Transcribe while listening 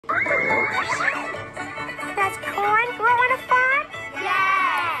Does corn grow on a farm?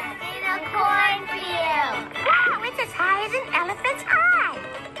 Yeah, in a cornfield. Wow, it's as high as an elephant's eye.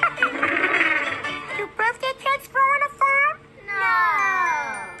 Do birthday cakes grow on a farm? No.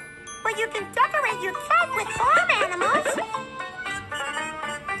 Well, you can decorate your cake with farm animals.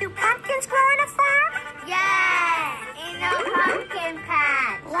 Do pumpkins grow on a farm? Yeah, in a pumpkin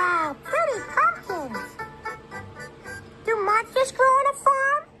patch. Wow, pretty pumpkins. Do monsters grow on a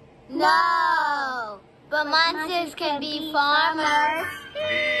farm? No, but monsters can be farmers.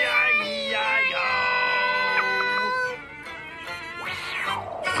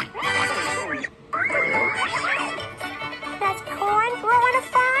 Does corn grow on a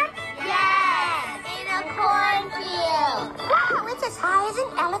farm? Yeah, in a cornfield. Wow, it's as high as an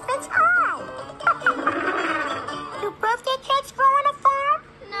elephant's eye. Do birthday cakes grow on a farm?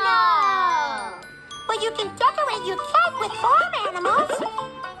 No. Well, you can decorate your cake with farm animals.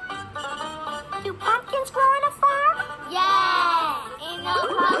 Do pumpkins grow on a farm? Yeah, in a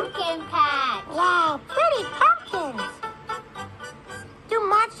pumpkin patch. Wow, pretty pumpkins. Do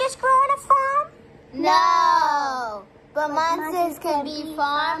monsters grow on a farm? No, but monsters can be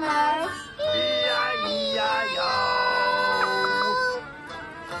farmers.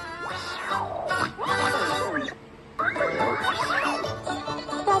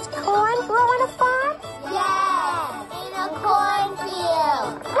 Does corn grow on a farm? Yeah, in a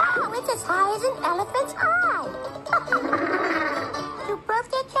cornfield. Wow, it's as high as an elephant's eye. Do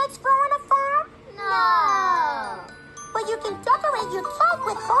birthday cakes grow on a farm? No. Well, you can decorate your cake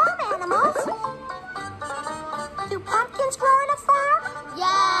with farm animals. Do pumpkins grow on a farm?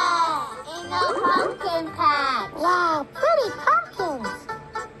 Yeah, in a pumpkin patch. Wow, pretty pumpkins.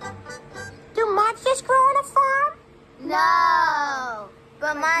 Do monsters grow on a farm? No,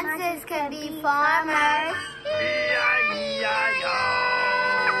 but monsters can be farmers.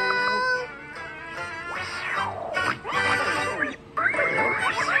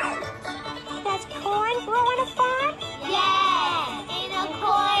 Does corn grow on a farm? Yeah, in a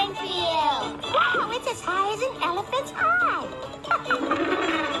cornfield. Wow, it's as high as an elephant's eye.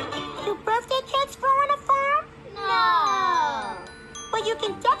 Do birthday cakes grow on a farm? No. Well, you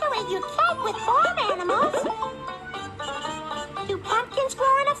can decorate your cake with farm animals. Do pumpkins grow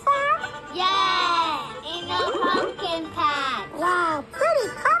on a farm? Yeah, in a pumpkin patch. Wow, pretty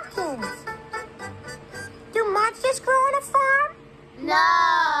pumpkins. Do monsters grow on a farm?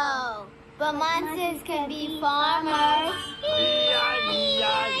 No, but monsters can be farmers.